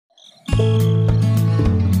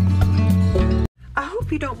I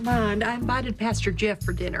hope you don't mind. I invited Pastor Jeff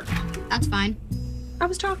for dinner. That's fine. I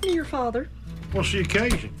was talking to your father. What's the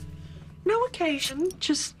occasion? No occasion,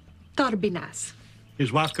 just thought it'd be nice.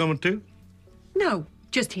 His wife coming too? No,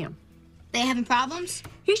 just him. They having problems?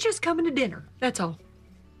 He's just coming to dinner, that's all.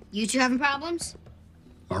 You two having problems?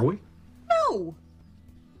 Are we? No.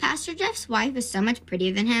 Pastor Jeff's wife is so much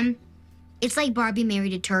prettier than him. It's like Barbie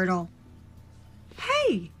married a turtle.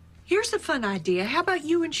 Hey, here's a fun idea. How about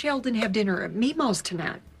you and Sheldon have dinner at Meemaw's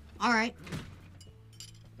tonight? All right.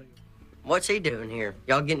 What's he doing here?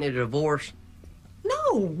 Y'all getting a divorce?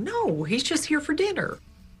 No, he's just here for dinner.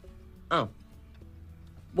 Oh.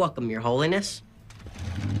 Welcome, Your Holiness.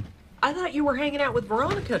 I thought you were hanging out with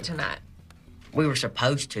Veronica tonight. We were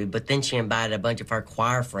supposed to, but then she invited a bunch of her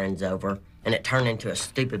choir friends over, and it turned into a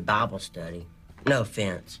stupid Bible study. No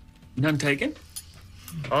offense. None taken?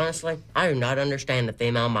 Honestly, I do not understand the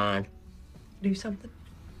female mind. Do something?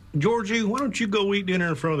 Georgie, why don't you go eat dinner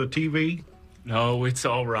in front of the TV? No, it's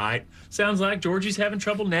all right. Sounds like Georgie's having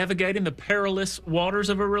trouble navigating the perilous waters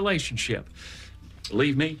of a relationship.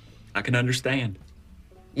 Believe me, I can understand.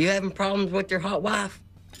 You having problems with your hot wife?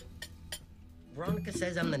 Veronica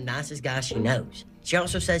says I'm the nicest guy she knows. She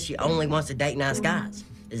also says she only wants to date nice guys.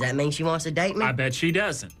 Does that mean she wants to date me? I bet she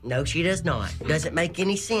doesn't. No, she does not. Doesn't make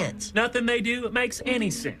any sense. Nothing they do makes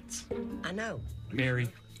any sense. I know. Mary,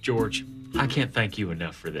 George, I can't thank you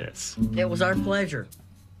enough for this. It was our pleasure.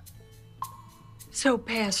 So,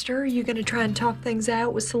 Pastor, are you going to try and talk things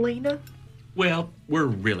out with Selena? Well, we're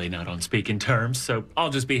really not on speaking terms, so I'll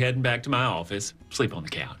just be heading back to my office, sleep on the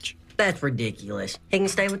couch. That's ridiculous. He can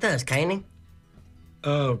stay with us, can't he?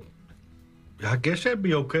 I guess that'd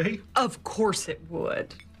be okay. Of course it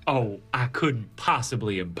would. Oh, I couldn't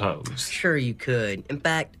possibly impose. Sure you could. In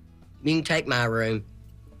fact, you can take my room.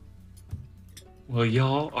 Well,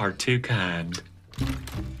 y'all are too kind.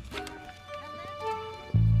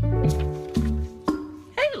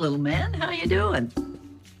 Hey, little man, how you doing?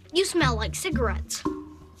 You smell like cigarettes.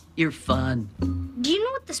 You're fun. Do you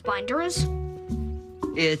know what this binder is?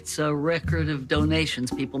 It's a record of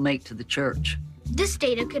donations people make to the church. This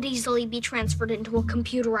data could easily be transferred into a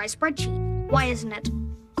computerized spreadsheet. Why isn't it?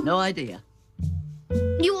 No idea.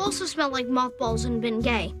 You also smell like mothballs and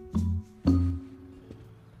Bengay.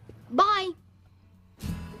 Bye.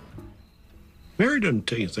 Mary doesn't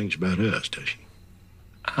tell you things about us, does she?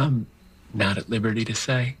 I'm not at liberty to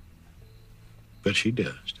say. But she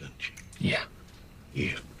does, doesn't she? Yeah.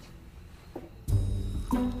 Yeah.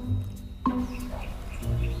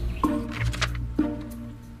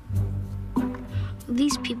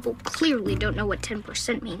 These people clearly don't know what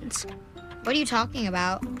 10% means. What are you talking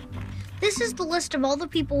about? This is the list of all the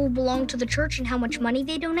people who belong to the church and how much money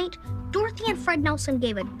they donate. Dorothy and Fred Nelson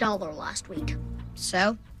gave $1 last week.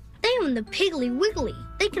 So? They own the Piggly Wiggly.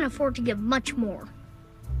 They can afford to give much more.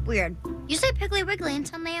 Weird. You say Piggly Wiggly and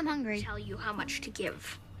suddenly I'm hungry. Tell you how much to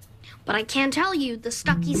give. But I can tell you the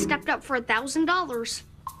Stuckies stepped up for $1,000.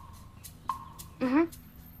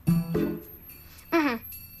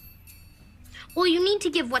 Well, you need to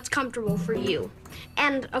give what's comfortable for you.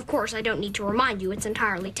 And, of course, I don't need to remind you it's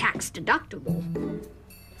entirely tax deductible.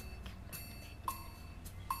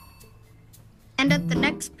 And at the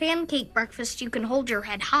next pancake breakfast, you can hold your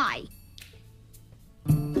head high.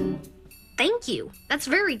 Thank you. That's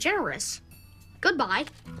very generous. Goodbye.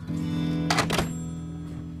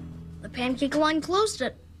 The pancake line closed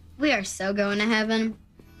it. We are so going to heaven.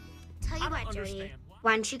 Tell you what, Jody.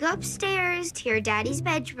 Why don't you go upstairs to your daddy's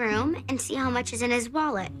bedroom and see how much is in his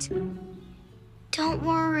wallet? Don't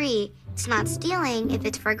worry. It's not stealing if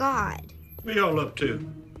it's for God. What y'all up to?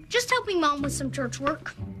 Just helping Mom with some church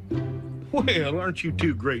work. Well, aren't you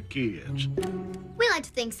two great kids? We like to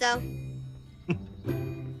think so.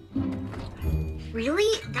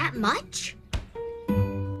 Really? That much?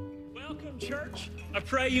 Welcome, church. I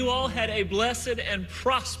pray you all had a blessed and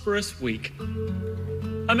prosperous week.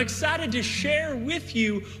 I'm excited to share with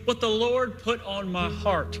you what the Lord put on my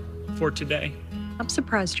heart for today. I'm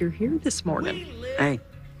surprised you're here this morning. Hey,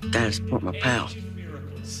 gotta support my pal.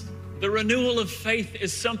 The renewal of faith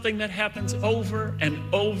is something that happens over and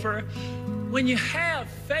over. When you have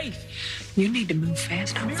faith, You need to move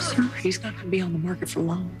fast, officer. He's not going to be on the market for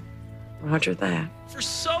long. Roger that. for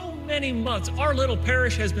so many months, our little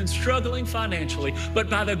parish has been struggling financially, but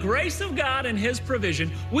by the grace of God and His provision,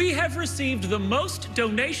 we have received the most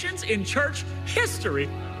donations in church history.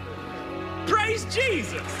 Praise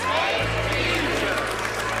Jesus!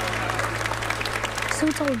 So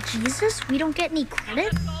it's all Jesus? We don't get any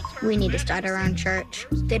credit? We need to start our own church.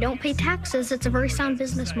 They don't pay taxes. It's a very sound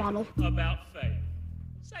business model. About